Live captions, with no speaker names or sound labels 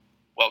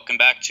welcome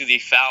back to the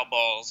Foul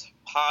Balls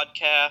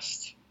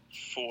podcast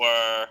for,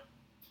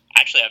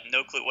 actually I have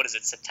no clue, what is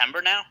it,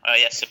 September now?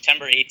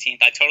 September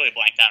 18th. I totally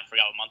blanked out and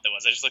forgot what month it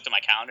was. I just looked at my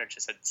calendar, it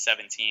just said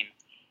 17,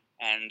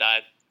 and I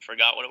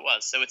forgot what it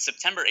was. So it's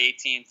September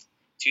 18th,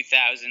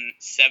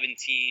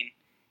 2017.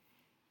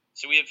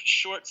 So we have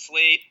short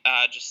slate,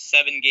 just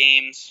 7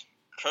 games.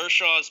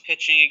 Kershaw's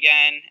pitching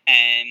again,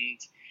 and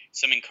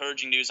some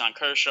encouraging news on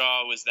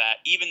Kershaw was that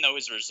even though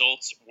his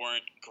results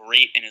weren't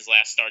great in his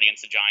last start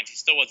against the Giants, he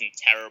still wasn't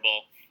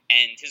terrible,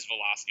 and his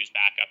velocity was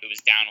back up. It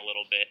was down a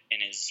little bit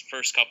in his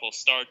first couple of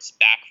starts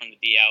back from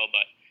the DL,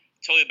 but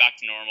totally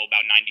back to normal,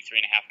 about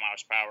 93.5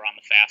 miles per hour on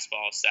the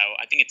fastball. So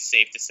I think it's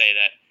safe to say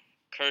that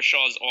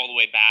Kershaw is all the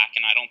way back,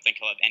 and I don't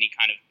think he'll have any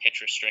kind of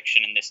pitch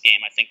restriction in this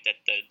game. I think that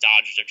the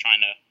Dodgers are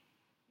trying to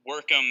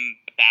work him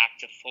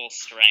back to full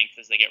strength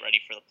as they get ready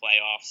for the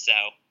playoffs. So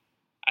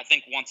I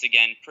think, once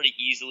again, pretty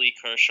easily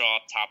Kershaw,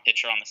 top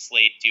pitcher on the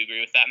slate. Do you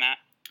agree with that, Matt?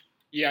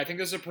 Yeah, I think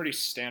this is a pretty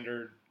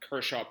standard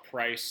Kershaw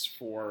price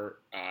for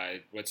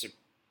what's a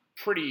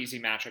pretty easy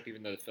matchup,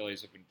 even though the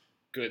Phillies have been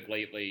good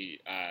lately.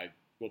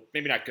 Well,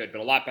 maybe not good,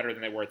 but a lot better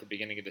than they were at the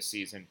beginning of the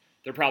season.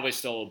 They're probably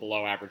still a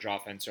below-average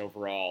offense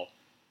overall.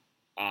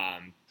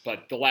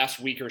 But the last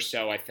week or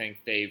so, I think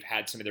they've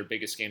had some of their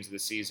biggest games of the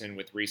season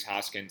with Rhys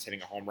Hoskins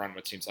hitting a home run,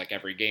 what seems like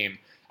every game.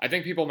 I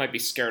think people might be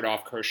scared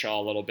off Kershaw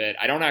a little bit.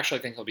 I don't actually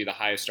think he'll be the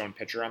highest owned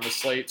pitcher on the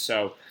slate,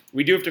 so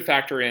we do have to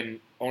factor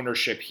in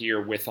ownership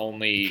here with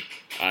only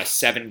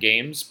 7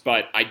 games,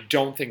 but I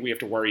don't think we have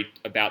to worry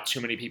about too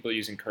many people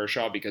using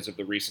Kershaw because of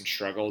the recent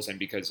struggles and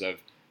because of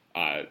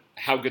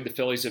how good the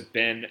Phillies have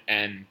been.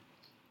 And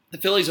the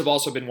Phillies have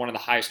also been one of the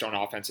highest owned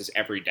offenses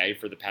every day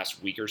for the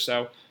past week or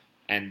so,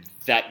 and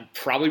that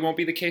probably won't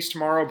be the case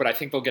tomorrow, but I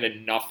think they'll get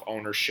enough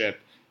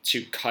ownership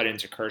to cut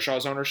into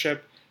Kershaw's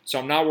ownership. So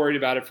I'm not worried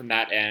about it from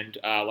that end.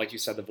 Like you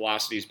said, the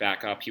velocity is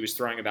back up. He was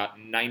throwing about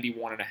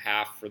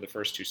 91.5 for the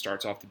first 2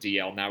 starts off the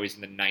DL. Now he's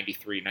in the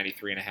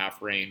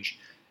 93.5 range.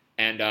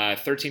 And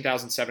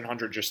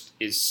 13,700 just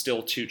is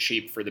still too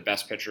cheap for the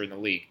best pitcher in the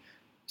league.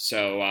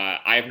 So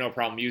I have no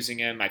problem using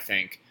him. I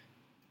think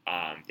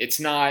it's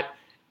not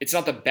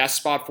the best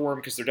spot for him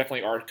because there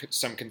definitely are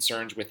some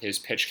concerns with his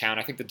pitch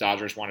count. I think the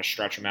Dodgers want to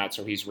stretch him out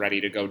so he's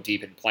ready to go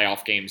deep in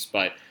playoff games,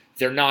 but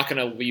they're not going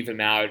to leave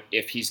him out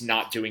if he's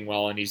not doing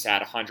well and he's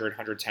at 100,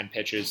 110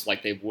 pitches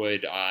like they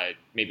would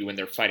maybe when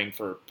they're fighting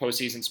for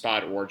postseason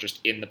spot or just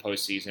in the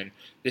postseason.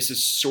 This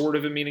is sort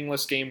of a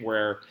meaningless game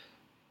where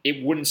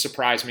it wouldn't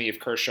surprise me if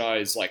Kershaw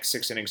is like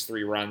 6 innings,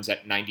 3 runs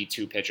at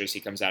 92 pitches. He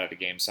comes out of the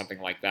game,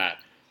 something like that.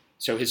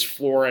 So his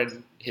floor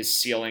and his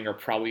ceiling are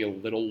probably a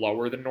little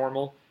lower than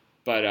normal,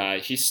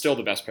 but he's still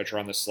the best pitcher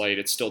on the slate.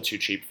 It's still too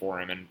cheap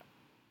for him, and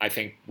I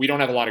think we don't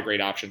have a lot of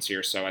great options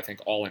here, so I think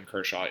all-in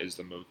Kershaw is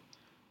the move.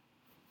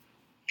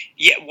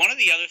 Yeah, one of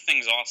the other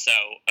things also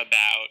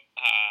about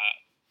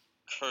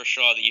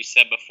Kershaw that you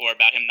said before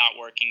about him not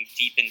working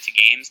deep into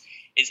games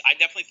is I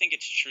definitely think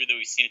it's true that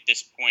we've seen at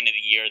this point of the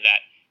year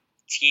that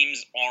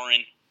teams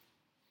aren't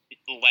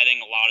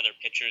letting a lot of their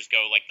pitchers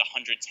go like the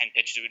 110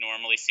 pitches we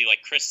normally see.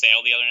 Like Chris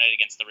Sale the other night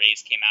against the Rays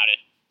came out at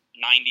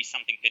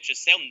 90-something pitches.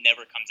 Sale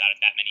never comes out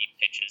at that many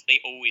pitches. They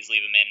always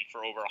leave him in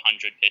for over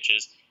 100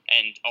 pitches,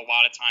 and a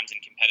lot of times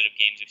in competitive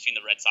games we've seen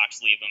the Red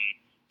Sox leave him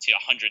to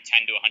 110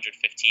 to 115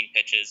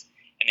 pitches,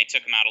 and they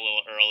took him out a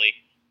little early.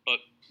 But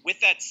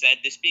with that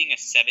said, this being a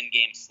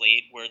 7-game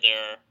slate where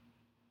there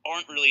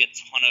aren't really a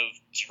ton of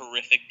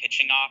terrific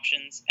pitching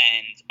options,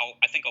 and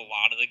I think a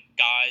lot of the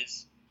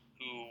guys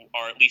who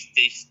are at least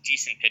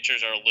decent pitchers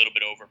are a little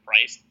bit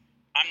overpriced.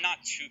 I'm not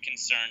too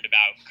concerned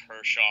about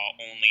Kershaw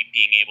only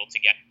being able to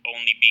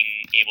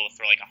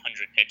throw like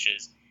 100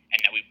 pitches, and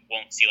that we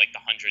won't see like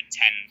the 110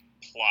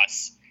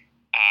 plus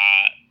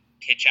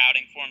pitch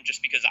outing for him,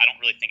 just because I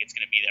don't really think it's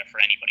going to be there for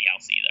anybody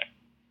else either.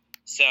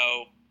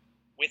 So,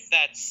 with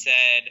that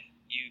said,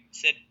 you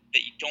said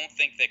that you don't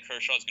think that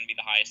Kershaw is going to be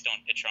the highest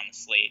owned pitcher on the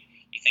slate.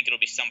 You think it'll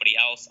be somebody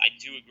else. I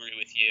do agree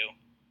with you.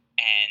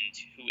 And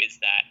who is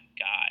that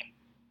guy?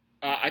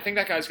 I think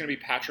that guy's going to be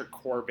Patrick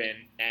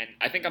Corbin, and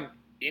I think I'm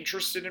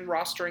interested in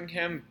rostering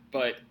him,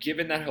 but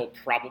given that he'll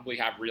probably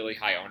have really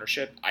high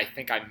ownership, I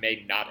think I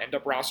may not end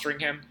up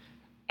rostering him.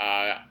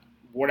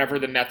 Whatever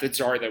the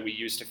methods are that we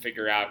use to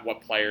figure out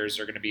what players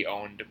are going to be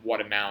owned,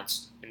 what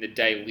amounts in the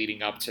day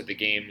leading up to the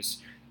games,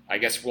 I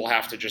guess we'll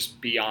have to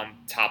just be on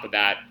top of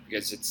that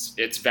because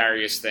it's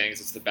various things.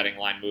 It's the betting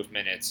line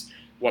movement. It's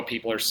what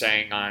people are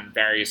saying on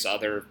various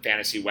other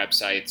fantasy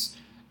websites.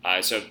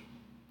 So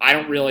I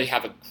don't really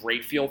have a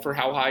great feel for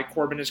how high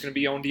Corbin is going to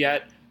be owned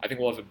yet. I think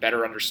we'll have a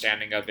better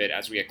understanding of it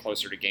as we get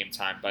closer to game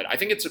time. But I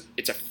think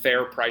it's a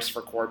fair price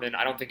for Corbin.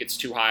 I don't think it's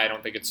too high. I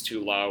don't think it's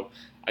too low.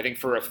 I think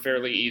for a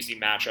fairly easy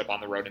matchup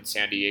on the road in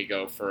San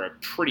Diego for a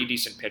pretty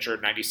decent pitcher,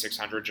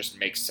 9,600 just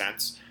makes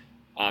sense.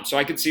 So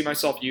I could see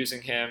myself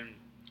using him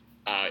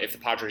if the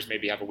Padres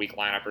maybe have a weak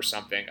lineup or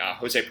something.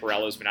 Jose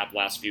Perella's been out the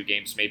last few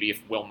games. Maybe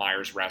if Will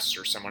Myers rests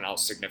or someone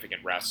else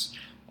significant rests,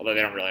 although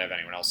they don't really have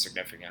anyone else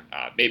significant.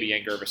 Maybe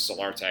Yangervis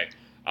Solarte.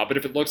 But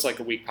if it looks like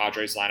a weak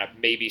Padres lineup,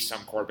 maybe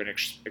some Corbin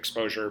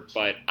exposure.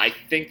 But I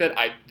think that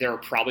there are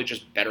probably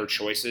just better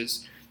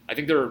choices. I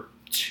think there are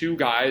two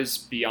guys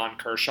beyond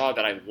Kershaw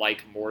that I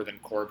like more than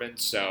Corbin.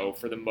 So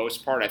for the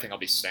most part, I think I'll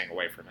be staying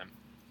away from him.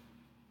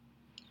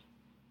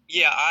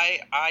 Yeah,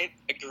 I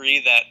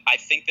agree that I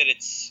think that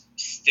it's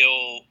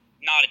still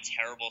not a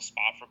terrible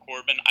spot for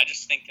Corbin. I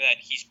just think that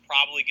he's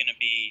probably going to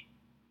be,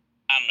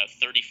 I don't know,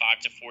 35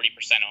 to 40%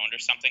 owned or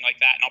something like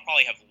that. And I'll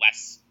probably have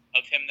less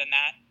of him than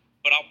that.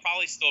 But I'll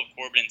probably still have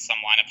Corbin in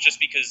some lineups just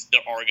because there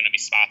are going to be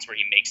spots where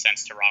he makes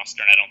sense to roster,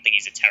 and I don't think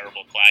he's a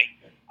terrible play.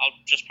 I'll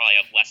just probably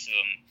have less of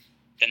him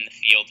than the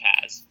field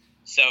has.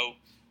 So,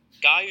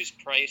 guy who's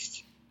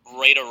priced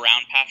right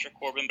around Patrick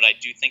Corbin, but I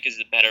do think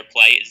is a better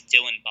play, is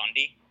Dylan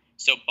Bundy.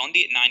 So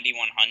Bundy at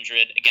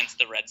 9,100 against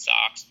the Red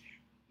Sox.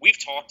 We've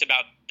talked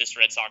about this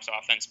Red Sox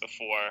offense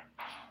before.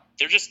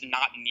 They're just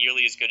not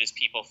nearly as good as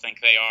people think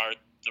they are.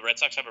 The Red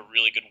Sox have a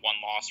really good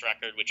one-loss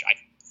record, which I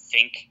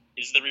think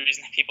is the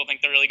reason that people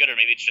think they're really good, or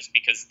maybe it's just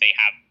because they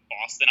have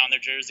Boston on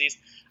their jerseys.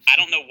 I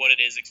don't know what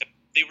it is, except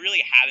they really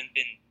haven't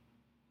been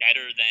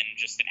better than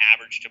just an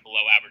average to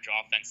below average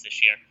offense this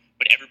year,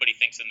 but everybody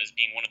thinks of them as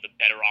being one of the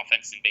better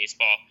offenses in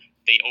baseball.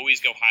 They always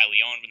go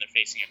highly owned when they're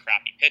facing a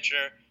crappy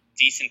pitcher.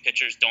 Decent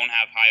pitchers don't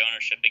have high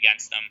ownership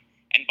against them,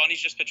 and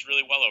Bundy's just pitched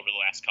really well over the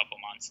last couple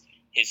months.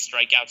 His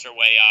strikeouts are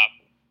way up.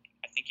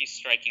 I think he's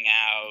striking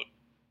out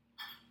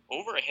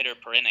over a hitter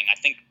per inning. I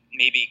think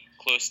maybe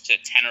close to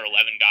 10 or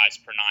 11 guys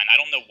per nine. I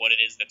don't know what it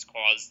is that's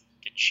caused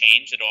the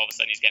change that all of a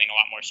sudden he's getting a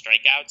lot more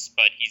strikeouts,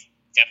 but he's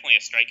definitely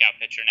a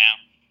strikeout pitcher now.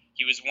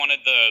 He was one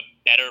of the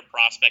better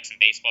prospects in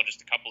baseball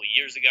just a couple of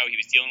years ago. He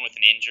was dealing with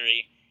an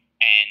injury,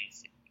 and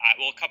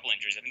a couple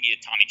injuries. I think he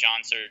had Tommy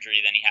John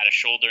surgery, then he had a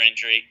shoulder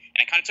injury, and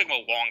it kind of took him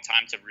a long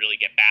time to really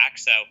get back.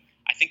 So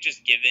I think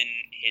just given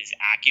his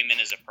acumen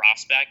as a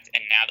prospect,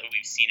 and now that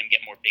we've seen him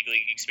get more big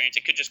league experience,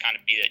 it could just kind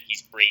of be that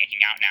he's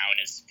breaking out now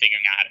and is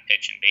figuring out how to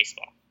pitch in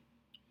baseball.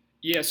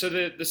 Yeah, so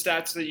the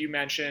stats that you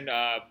mentioned,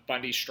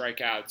 Bundy's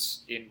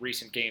strikeouts in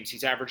recent games,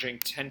 he's averaging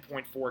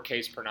 10.4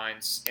 Ks per nine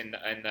in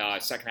the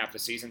second half of the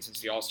season since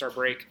the All-Star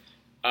break.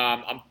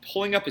 I'm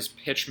pulling up his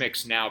pitch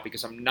mix now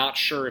because I'm not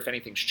sure if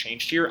anything's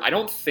changed here. I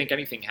don't think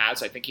anything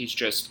has. I think he's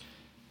just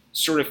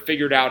sort of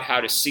figured out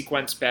how to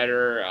sequence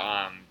better.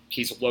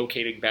 He's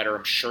locating better.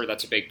 I'm sure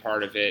that's a big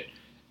part of it.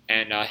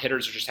 And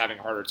hitters are just having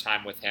a harder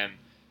time with him.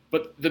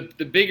 But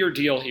the bigger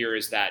deal here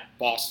is that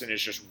Boston is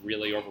just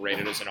really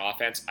overrated as an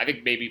offense. I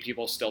think maybe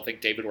people still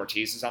think David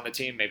Ortiz is on the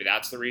team. Maybe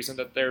that's the reason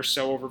that they're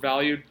so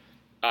overvalued.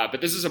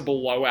 But this is a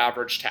below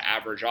average to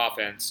average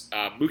offense.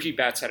 Mookie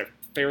Betts had a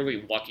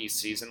fairly lucky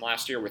season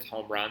last year with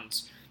home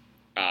runs.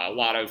 A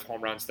lot of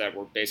home runs that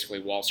were basically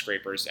wall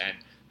scrapers. And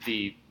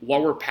the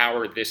lower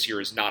power this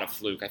year is not a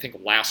fluke. I think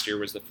last year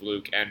was the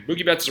fluke. And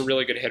Mookie Betts is a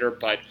really good hitter,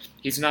 but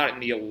he's not in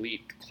the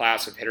elite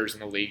class of hitters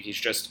in the league. He's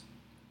just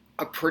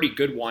a pretty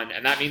good one,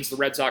 and that means the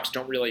Red Sox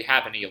don't really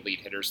have any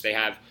elite hitters. They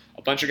have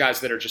a bunch of guys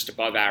that are just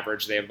above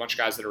average. They have a bunch of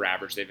guys that are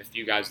average. They have a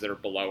few guys that are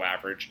below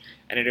average,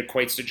 and it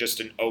equates to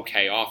just an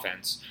okay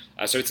offense.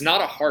 So it's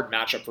not a hard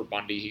matchup for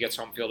Bundy. He gets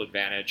home field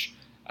advantage.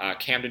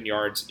 Camden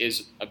Yards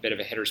is a bit of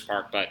a hitter's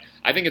park, but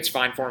I think it's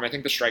fine for him. I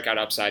think the strikeout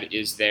upside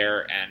is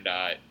there, and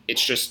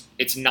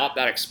it's not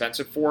that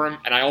expensive for him.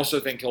 And I also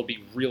think he'll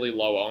be really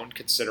low owned,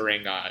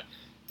 considering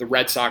the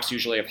Red Sox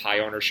usually have high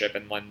ownership,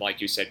 and then,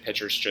 like you said,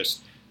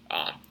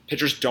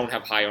 pitchers don't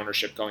have high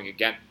ownership going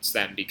against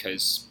them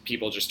because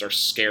people just are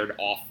scared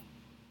off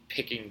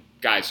picking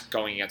guys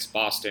going against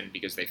Boston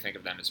because they think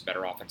of them as a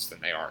better offense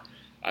than they are.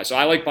 So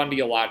I like Bundy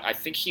a lot. I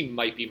think he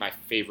might be my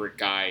favorite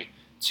guy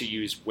to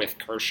use with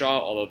Kershaw,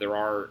 although there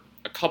are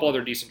a couple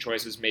other decent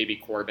choices, maybe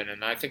Corbin,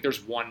 and I think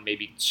there's one,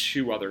 maybe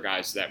two other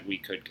guys that we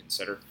could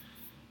consider.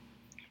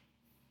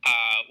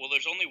 Well,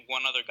 there's only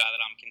one other guy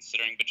that I'm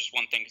considering, but just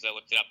one thing because I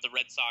looked it up. The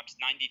Red Sox,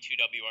 92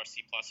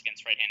 WRC plus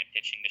against right-handed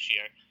pitching this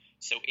year.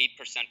 So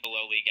 8%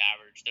 below league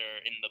average.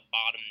 They're in the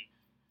bottom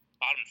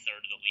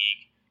third of the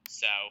league.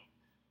 So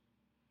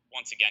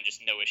once again, just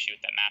no issue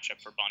with that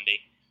matchup for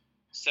Bundy.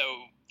 So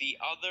the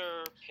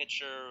other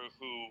pitcher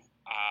who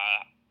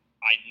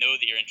I know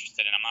that you're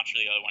interested in, I'm not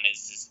sure the other one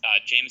is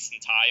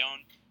Jameson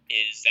Taillon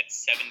is at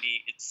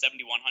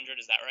 7,100.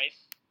 Is that right?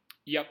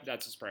 Yep,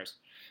 that's his price.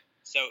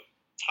 So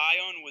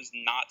Taillon was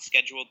not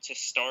scheduled to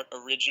start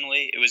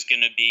originally. It was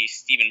going to be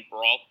Steven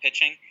Brault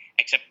pitching,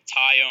 except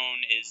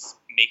Taillon is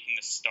making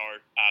the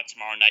start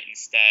tomorrow night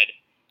instead.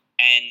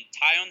 And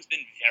Taillon's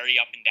been very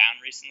up and down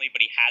recently,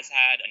 but he has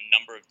had a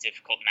number of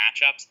difficult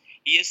matchups.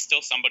 He is still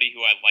somebody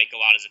who I like a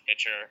lot as a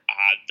pitcher.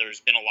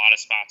 There's been a lot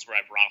of spots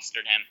where I've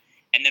rostered him.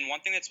 And then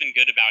one thing that's been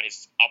good about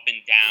his up and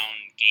down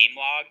game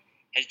log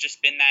has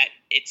just been that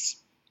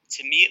it's,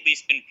 to me at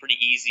least, been pretty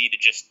easy to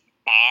just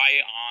buy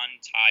on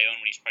Taillon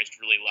when he's priced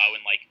really low in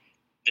like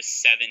the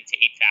 7,000 to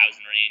 8,000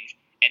 range,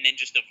 and then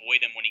just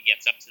avoid him when he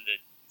gets up to the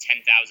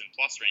 10,000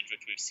 plus range,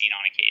 which we've seen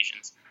on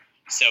occasions.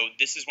 So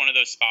this is one of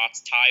those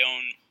spots.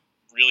 Taillon,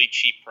 really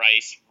cheap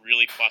price,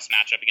 really plus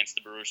matchup against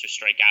the Brewers who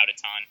strike out a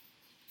ton.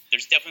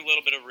 There's definitely a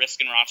little bit of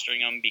risk in rostering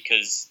him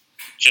because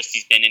just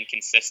he's been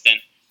inconsistent,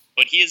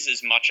 but he has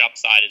as much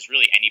upside as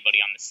really anybody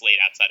on the slate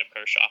outside of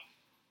Kershaw.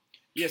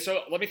 Yeah,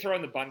 so let me throw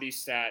in the Bundy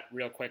stat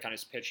real quick on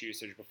his pitch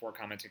usage before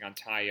commenting on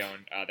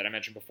Taillon that I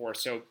mentioned before.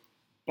 So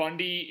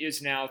Bundy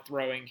is now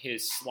throwing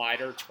his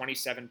slider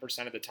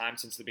 27% of the time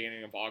since the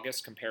beginning of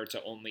August compared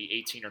to only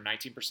 18 or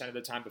 19% of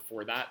the time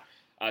before that.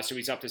 So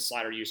he's upped his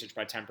slider usage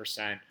by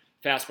 10%.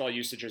 Fastball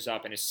usage is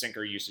up and his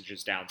sinker usage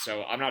is down.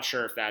 So I'm not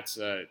sure if that's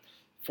a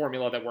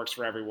formula that works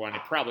for everyone.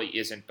 It probably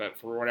isn't, but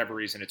for whatever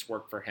reason, it's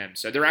worked for him.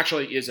 So there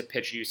actually is a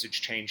pitch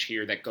usage change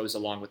here that goes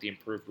along with the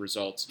improved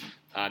results.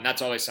 And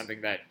that's always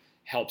something that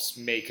helps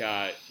make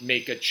a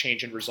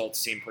change in results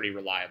seem pretty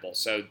reliable.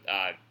 So,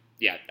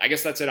 yeah, I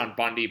guess that's it on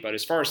Bundy. But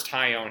as far as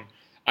Taillon,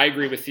 I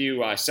agree with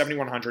you.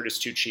 7,100 is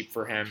too cheap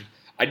for him.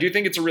 I do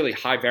think it's a really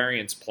high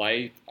variance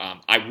play.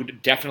 I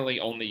would definitely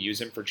only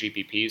use him for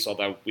GPPs,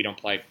 although we don't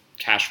play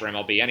cash for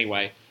MLB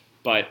anyway.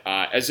 But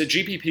as a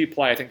GPP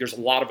play, I think there's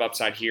a lot of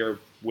upside here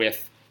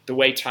with the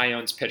way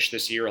Taillon's pitched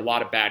this year. A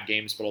lot of bad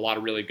games, but a lot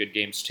of really good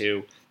games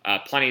too.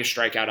 Plenty of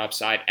strikeout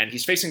upside. And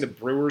he's facing the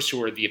Brewers,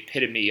 who are the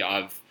epitome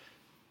of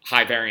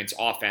high variance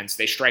offense.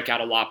 They strike out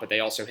a lot, but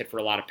they also hit for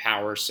a lot of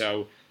power.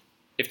 So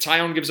if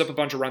Taillon gives up a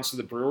bunch of runs to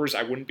the Brewers,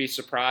 I wouldn't be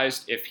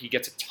surprised. If he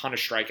gets a ton of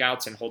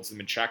strikeouts and holds them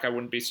in check, I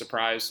wouldn't be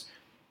surprised.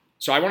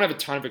 So I won't have a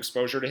ton of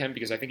exposure to him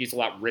because I think he's a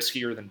lot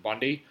riskier than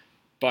Bundy.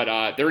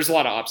 But there is a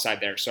lot of upside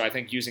there. So I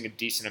think using a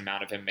decent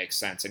amount of him makes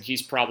sense. And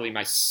he's probably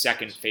my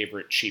second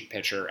favorite cheap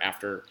pitcher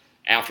after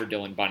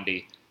Dylan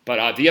Bundy.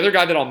 But the other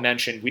guy that I'll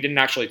mention, we didn't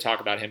actually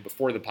talk about him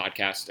before the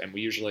podcast, and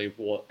we usually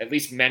will at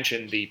least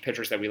mention the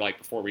pitchers that we like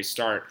before we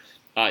start.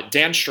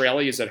 Dan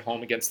Straley is at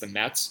home against the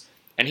Mets,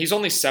 and he's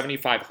only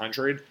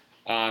 7,500.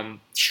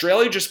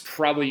 Straley just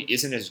probably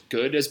isn't as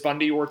good as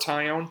Bundy or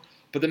Taillon,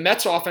 but the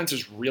Mets offense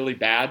is really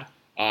bad.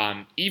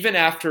 Even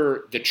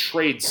after the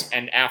trades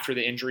and after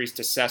the injuries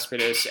to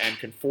Cespedes and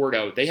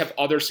Conforto, they have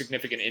other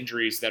significant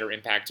injuries that are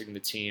impacting the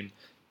team.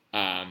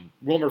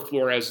 Wilmer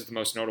Flores is the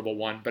most notable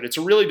one, but it's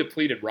a really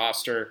depleted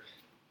roster,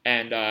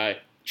 and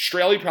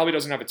Straley probably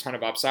doesn't have a ton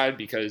of upside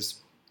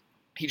because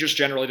he just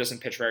generally doesn't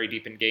pitch very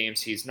deep in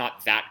games. He's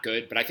not that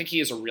good, but I think he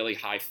has a really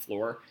high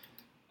floor.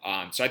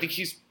 So I think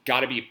he's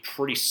got to be a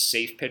pretty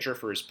safe pitcher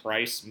for his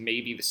price,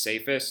 maybe the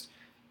safest.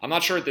 I'm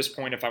not sure at this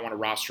point if I want to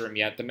roster him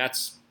yet. The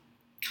Mets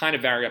kind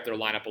of vary up their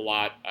lineup a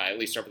lot, at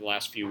least over the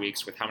last few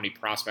weeks with how many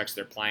prospects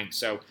they're playing.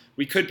 So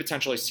we could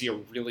potentially see a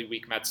really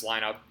weak Mets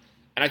lineup.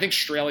 And I think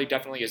Straley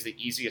definitely is the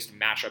easiest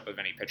matchup of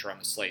any pitcher on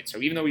the slate. So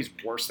even though he's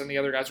worse than the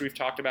other guys we've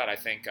talked about, I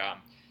think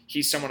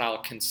he's someone I'll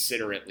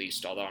consider at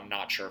least, although I'm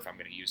not sure if I'm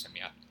going to use him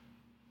yet.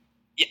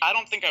 Yeah, I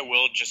don't think I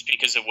will just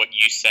because of what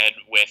you said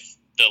with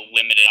the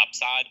limited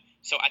upside.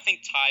 So I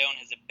think Taillon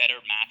has a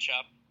better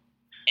matchup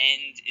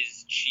and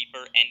is cheaper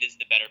and is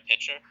the better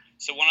pitcher.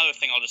 So one other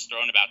thing I'll just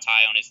throw in about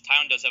Taillon is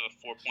Taillon does have a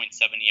 4.7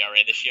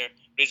 ERA this year,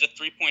 but he's a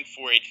 3.48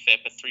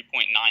 FIP, a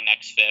 3.9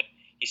 xFIP.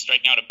 He's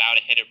striking out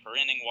about a hitter per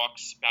inning,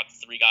 walks about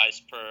 3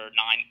 guys per 9.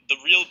 The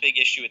real big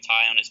issue with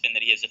Taillon has been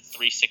that he has a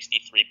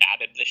 363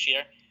 BABIP this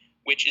year,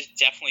 which is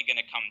definitely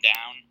going to come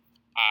down.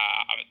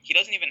 He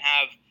doesn't even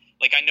have,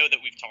 like, I know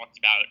that we've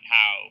talked about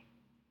how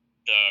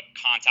the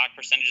contact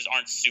percentages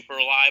aren't super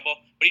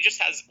reliable, but he just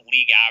has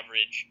league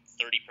average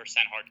 30%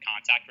 hard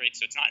contact rate,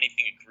 so it's not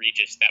anything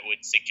egregious that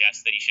would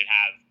suggest that he should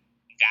have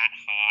that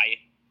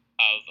high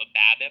of a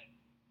BABIP.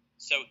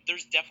 So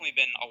there's definitely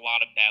been a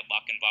lot of bad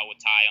luck involved with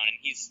Taillon, and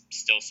he's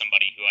still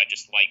somebody who I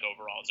just like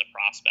overall as a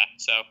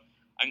prospect. So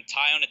I'm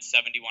Taillon at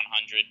 7,100,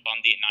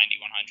 Bundy at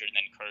 9,100, and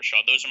then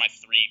Kershaw. Those are my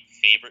 3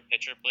 favorite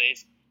pitcher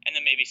plays, and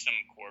then maybe some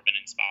Corbin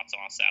in spots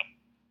also.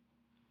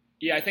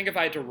 Yeah, I think if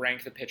I had to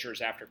rank the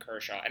pitchers after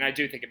Kershaw, and I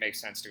do think it makes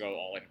sense to go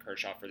all in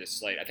Kershaw for this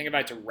slate, I think if I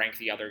had to rank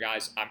the other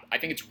guys, I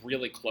think it's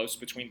really close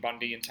between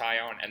Bundy and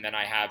Taillon, and then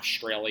I have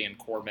Straley and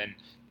Corbin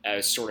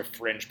as sort of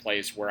fringe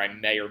plays where I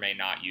may or may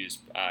not use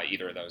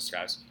either of those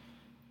guys.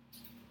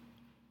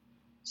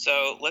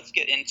 So let's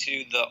get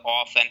into the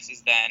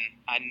offenses then.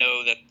 I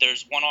know that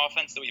there's one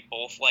offense that we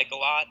both like a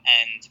lot,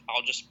 and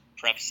I'll just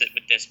preface it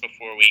with this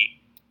before we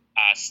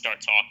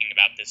start talking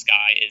about this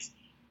guy, is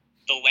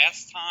the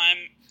last time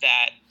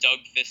that Doug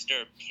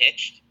Fister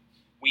pitched,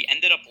 we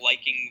ended up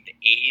liking the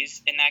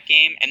A's in that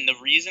game, and the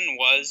reason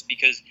was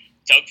because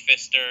Doug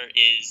Fister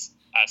is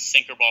a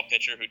sinker ball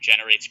pitcher who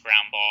generates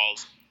ground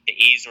balls. The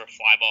A's are a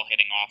fly ball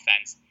hitting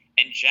offense,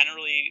 and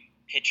generally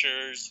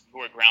pitchers who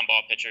are ground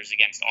ball pitchers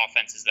against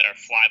offenses that are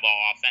fly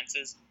ball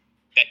offenses,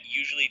 that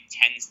usually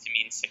tends to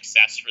mean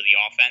success for the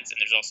offense, and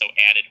there's also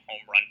added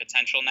home run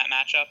potential in that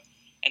matchup.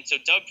 And so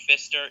Doug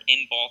Fister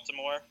in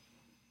Baltimore,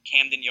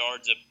 Camden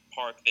Yards, a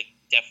park that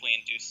definitely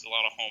induces a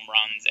lot of home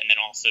runs, and then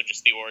also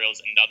just the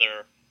Orioles,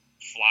 another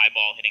fly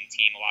ball hitting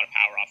team, a lot of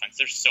power offense.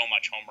 There's so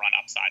much home run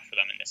upside for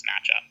them in this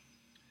matchup.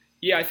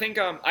 Yeah, I think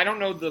I don't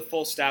know the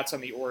full stats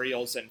on the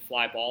Orioles and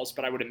fly balls,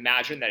 but I would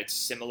imagine that it's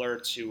similar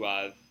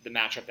to the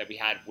matchup that we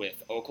had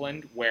with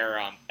Oakland,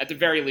 where at the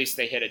very least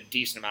they hit a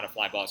decent amount of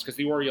fly balls because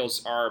the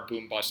Orioles are a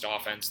boom-bust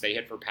offense. They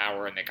hit for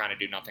power and they kind of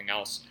do nothing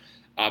else.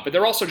 But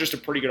they're also just a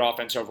pretty good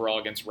offense overall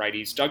against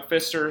righties. Doug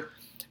Fister,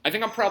 I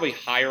think I'm probably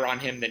higher on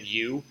him than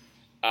you.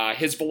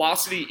 His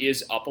velocity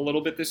is up a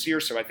little bit this year,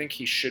 so I think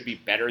he should be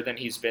better than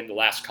he's been the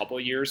last couple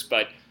of years.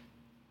 But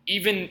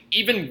even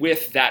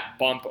with that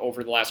bump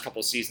over the last couple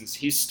of seasons,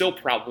 he's still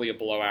probably a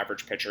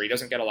below-average pitcher. He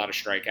doesn't get a lot of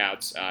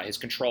strikeouts. His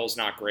control is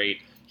not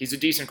great. He's a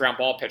decent ground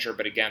ball pitcher,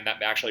 but again,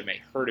 that actually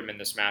may hurt him in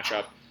this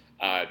matchup.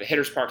 The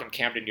Hitters Park in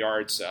Camden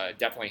Yards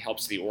definitely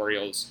helps the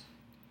Orioles.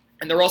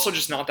 And they're also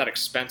just not that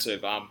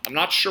expensive. I'm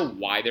not sure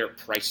why they're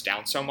priced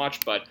down so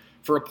much, but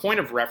for a point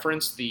of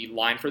reference, the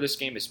line for this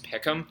game is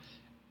pick'em.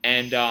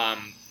 And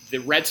the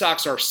Red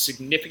Sox are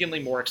significantly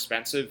more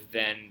expensive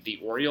than the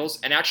Orioles.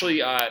 And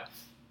actually,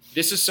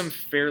 this is some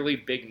fairly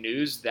big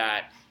news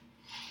that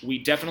we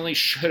definitely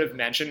should have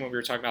mentioned when we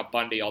were talking about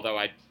Bundy, although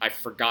I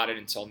forgot it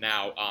until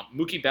now.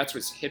 Mookie Betts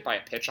was hit by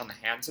a pitch on the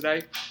hand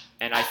today,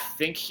 and I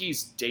think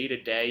he's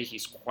day-to-day.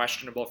 He's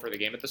questionable for the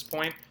game at this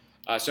point.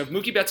 So if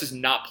Mookie Betts is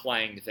not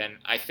playing, then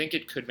I think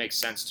it could make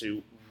sense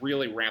to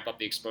really ramp up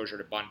the exposure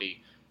to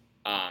Bundy.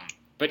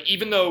 But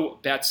even though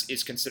Betts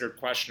is considered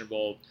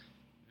questionable,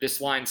 this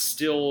line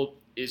still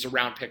is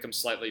around pick'em,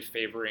 slightly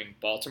favoring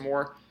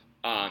Baltimore.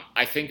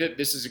 I think that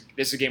this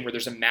is a game where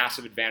there's a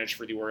massive advantage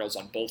for the Orioles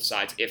on both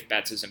sides if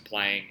Betts isn't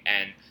playing,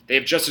 and they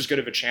have just as good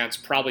of a chance,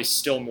 probably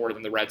still more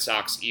than the Red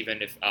Sox,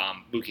 even if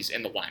Mookie's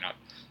in the lineup.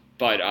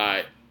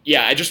 But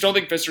yeah, I just don't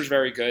think Fister's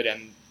very good,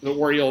 and the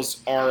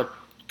Orioles are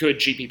good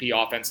GPP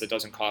offense that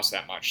doesn't cost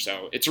that much.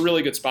 So it's a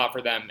really good spot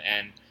for them,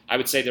 and I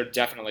would say they're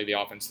definitely the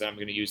offense that I'm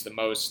going to use the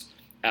most.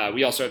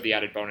 We also have the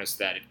added bonus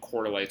that it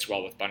correlates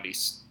well with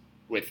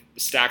with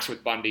stacks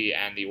with Bundy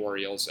and the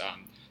Orioles.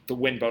 The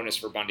win bonus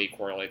for Bundy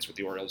correlates with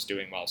the Orioles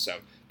doing well, so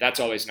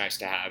that's always nice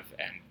to have.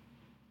 And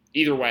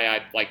either way,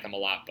 I like them a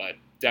lot, but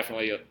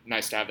definitely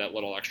nice to have that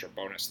little extra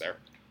bonus there.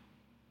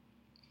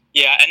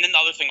 Yeah, and then the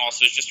other thing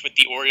also is just with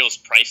the Orioles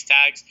price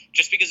tags,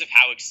 just because of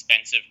how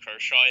expensive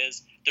Kershaw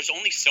is, there's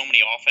only so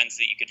many offenses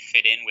that you could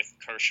fit in with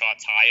Kershaw,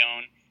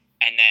 Tyone,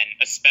 and then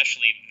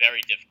especially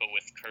very difficult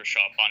with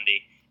Kershaw,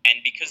 Bundy.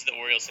 And because the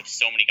Orioles have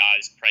so many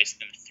guys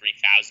priced in the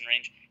 3,000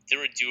 range,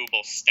 they're a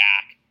doable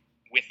stack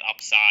with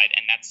upside,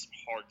 and that's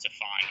hard to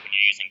find when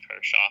you're using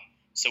Kershaw.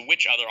 So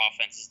which other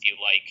offenses do you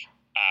like,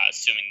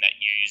 assuming that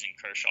you're using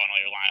Kershaw in all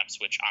your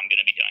lineups, which I'm going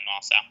to be doing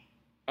also?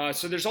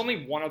 So there's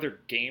only one other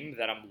game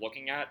that I'm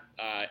looking at,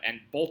 and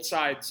both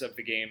sides of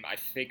the game I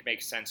think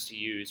make sense to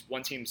use.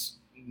 One team's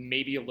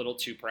maybe a little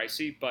too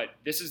pricey, but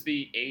this is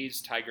the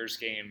A's-Tigers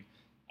game.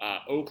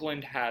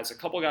 Oakland has a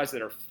couple guys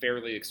that are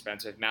fairly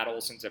expensive. Matt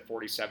Olson's at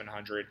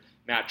 $4,700,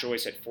 Matt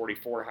Joyce at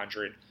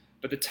 $4,400.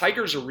 But the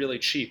Tigers are really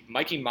cheap.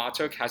 Mikey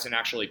Matuk hasn't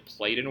actually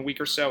played in a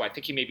week or so. I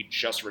think he maybe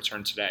just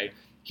returned today.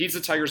 He's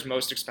the Tigers'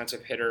 most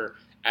expensive hitter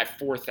at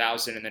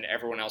 $4,000, and then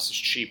everyone else is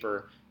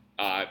cheaper.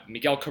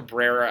 Miguel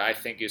Cabrera, I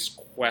think, is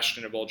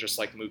questionable, just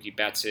like Mookie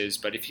Betts is.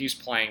 But if he's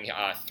playing,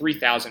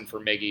 $3,000 for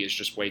Miggy is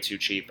just way too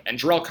cheap. And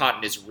Jarrell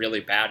Cotton is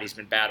really bad. He's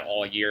been bad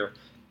all year.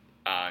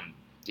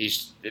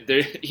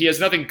 He has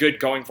nothing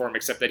good going for him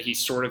except that he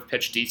sort of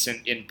pitched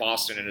decent in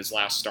Boston in his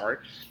last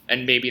start.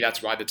 And maybe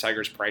that's why the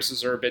Tigers'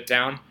 prices are a bit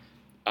down.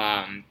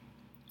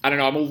 I don't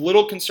know. I'm a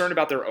little concerned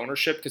about their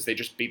ownership because they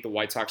just beat the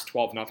White Sox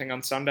 12-0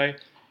 on Sunday.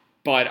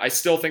 But I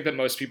still think that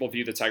most people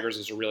view the Tigers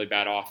as a really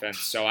bad offense.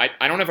 So I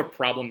don't have a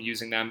problem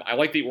using them. I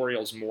like the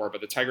Orioles more,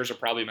 but the Tigers are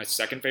probably my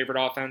second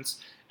favorite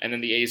offense. And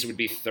then the A's would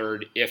be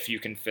third if you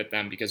can fit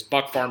them because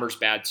Buck Farmer's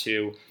bad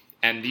too.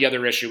 And the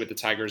other issue with the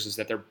Tigers is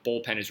that their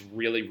bullpen is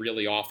really,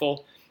 really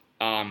awful.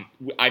 I'm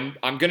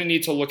going to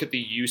need to look at the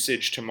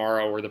usage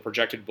tomorrow or the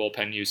projected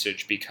bullpen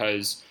usage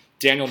because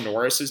Daniel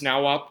Norris is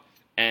now up.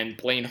 And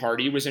Blaine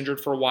Hardy was injured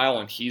for a while,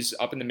 and he's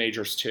up in the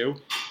majors too.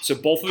 So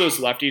both of those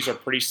lefties are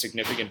pretty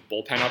significant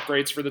bullpen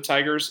upgrades for the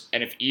Tigers.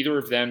 And if either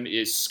of them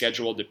is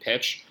scheduled to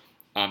pitch,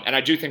 and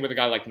I do think with a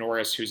guy like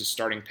Norris, who's a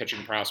starting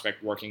pitching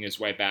prospect working his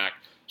way back,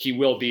 he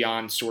will be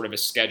on sort of a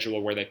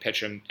schedule where they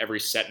pitch him every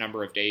set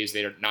number of days.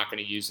 They're not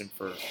going to use him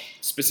for a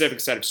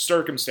specific set of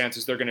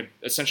circumstances. They're going to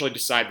essentially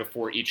decide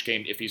before each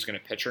game if he's going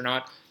to pitch or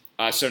not.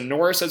 So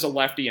Norris as a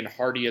lefty and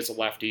Hardy as a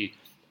lefty,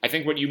 I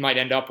think what you might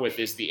end up with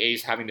is the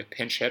A's having to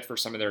pinch hit for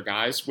some of their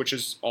guys, which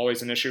is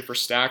always an issue for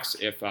stacks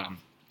if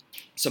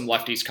some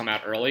lefties come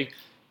out early.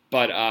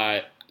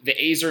 But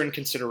the A's are in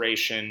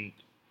consideration,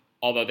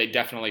 although they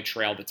definitely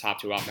trail the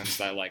top two offenses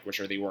that I like, which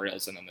are the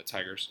Orioles and then the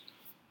Tigers.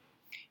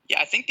 Yeah,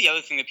 I think the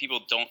other thing that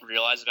people don't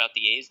realize about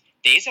the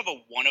A's have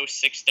a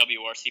 106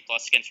 WRC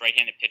plus against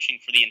right-handed pitching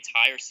for the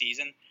entire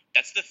season.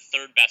 That's the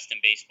third best in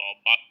baseball,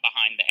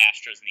 behind the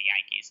Astros and the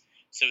Yankees.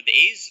 So the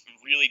A's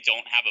really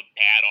don't have a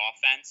bad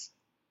offense.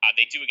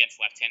 They do against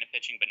left-handed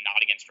pitching, but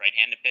not against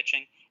right-handed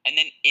pitching. And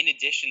then in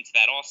addition to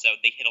that also,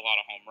 they hit a lot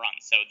of home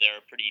runs. So they're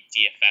a pretty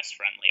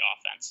DFS-friendly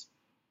offense.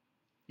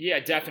 Yeah,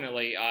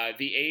 definitely.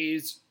 The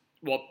A's,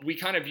 well, we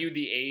kind of viewed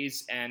the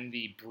A's and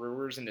the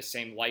Brewers in the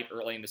same light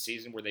early in the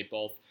season where they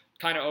both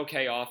kind of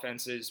okay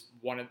offenses.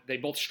 They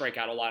both strike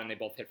out a lot and they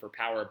both hit for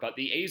power. But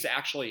the A's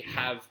actually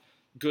have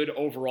good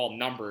overall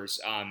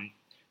numbers.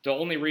 The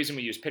only reason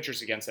we use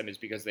pitchers against them is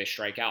because they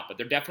strike out, but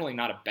they're definitely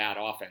not a bad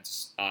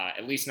offense,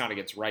 at least not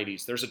against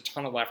righties. There's a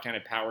ton of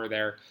left-handed power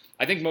there.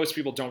 I think most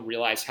people don't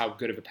realize how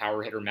good of a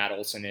power hitter Matt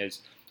Olson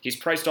is. He's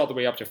priced all the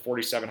way up to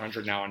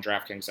 4,700 now on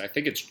DraftKings. I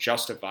think it's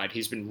justified.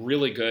 He's been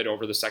really good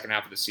over the second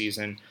half of the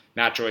season.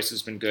 Matt Joyce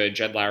has been good.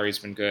 Jed Lowry's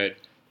been good.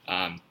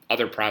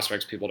 Other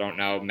prospects people don't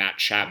know, Matt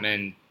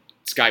Chapman,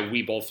 this guy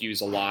we both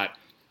use a lot.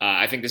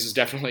 I think this is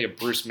definitely a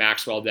Bruce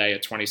Maxwell day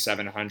at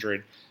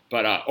 2,700.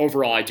 But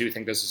overall, I do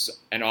think this is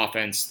an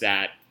offense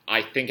that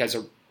I think has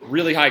a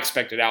really high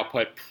expected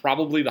output,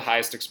 probably the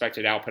highest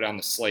expected output on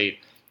the slate.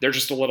 They're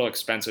just a little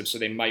expensive, so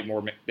they might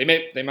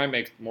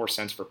make more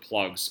sense for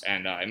plugs,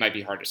 and it might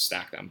be hard to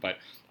stack them. But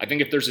I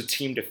think if there's a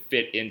team to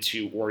fit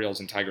into Orioles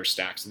and Tigers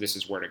stacks, this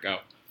is where to go.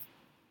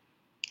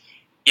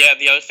 Yeah,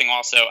 the other thing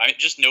also,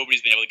 just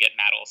nobody's been able to get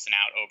Matt Olson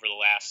out over the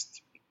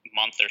last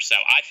month or so.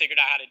 I figured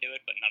out how to do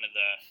it, but none of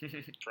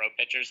the pro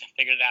pitchers have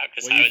figured it out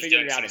because I was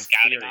doing some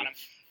scouting on him.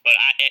 But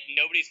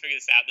nobody's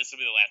figured this out. This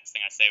will be the last thing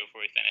I say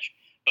before we finish.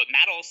 But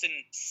Matt Olson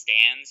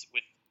stands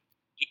with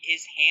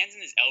his hands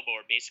and his elbow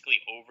are basically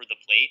over the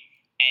plate,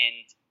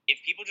 and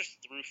if people just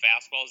threw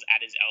fastballs at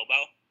his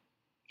elbow,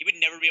 he would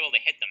never be able to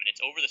hit them, and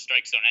it's over the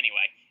strike zone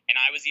anyway. And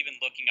I was even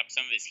looking up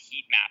some of his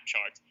heat map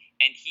charts,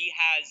 and he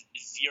has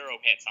 0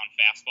 hits on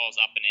fastballs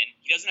up and in.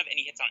 He doesn't have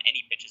any hits on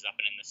any pitches up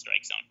and in the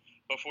strike zone.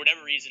 But for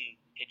whatever reason,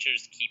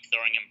 pitchers keep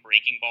throwing him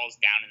breaking balls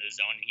down in the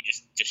zone, and he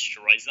just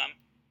destroys them.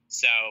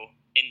 So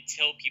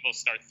until people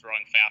start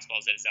throwing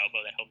fastballs at his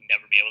elbow that he'll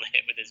never be able to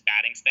hit with his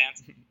batting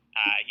stance,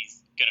 he's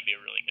going to be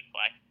a really good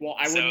play. Well,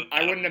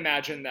 I wouldn't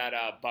imagine that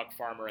Buck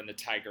Farmer and the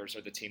Tigers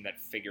are the team that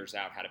figures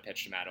out how to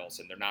pitch to Matt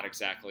Olson. They're not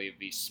exactly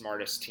the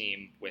smartest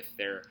team with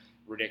their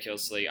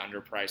ridiculously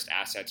underpriced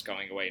assets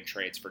going away in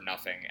trades for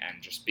nothing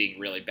and just being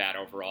really bad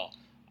overall.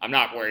 I'm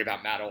not worried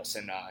about Matt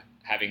Olson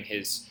having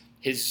his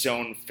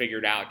zone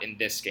figured out in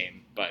this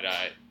game, but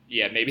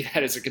yeah, maybe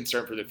that is a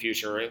concern for the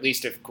future, or at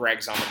least if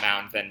Greg's on the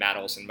mound, then Matt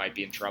Olson might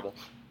be in trouble.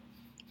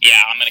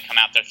 Yeah, I'm going to come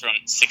out there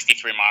throwing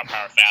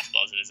 63-mile-per-hour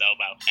fastballs at his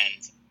elbow,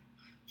 and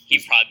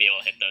he'd probably be able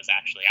to hit those,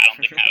 actually. I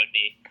don't think that would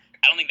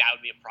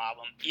be a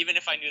problem. Even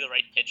if I knew the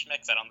right pitch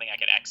mix, I don't think I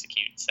could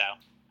execute. So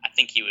I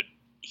think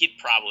he'd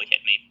probably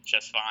hit me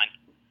just fine.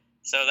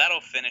 So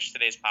that'll finish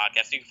today's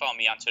podcast. You can follow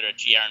me on Twitter at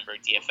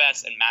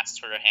GArenbergDFS, and Matt's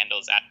Twitter handle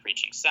is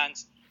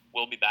 @PreachingSense.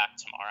 We'll be back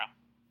tomorrow.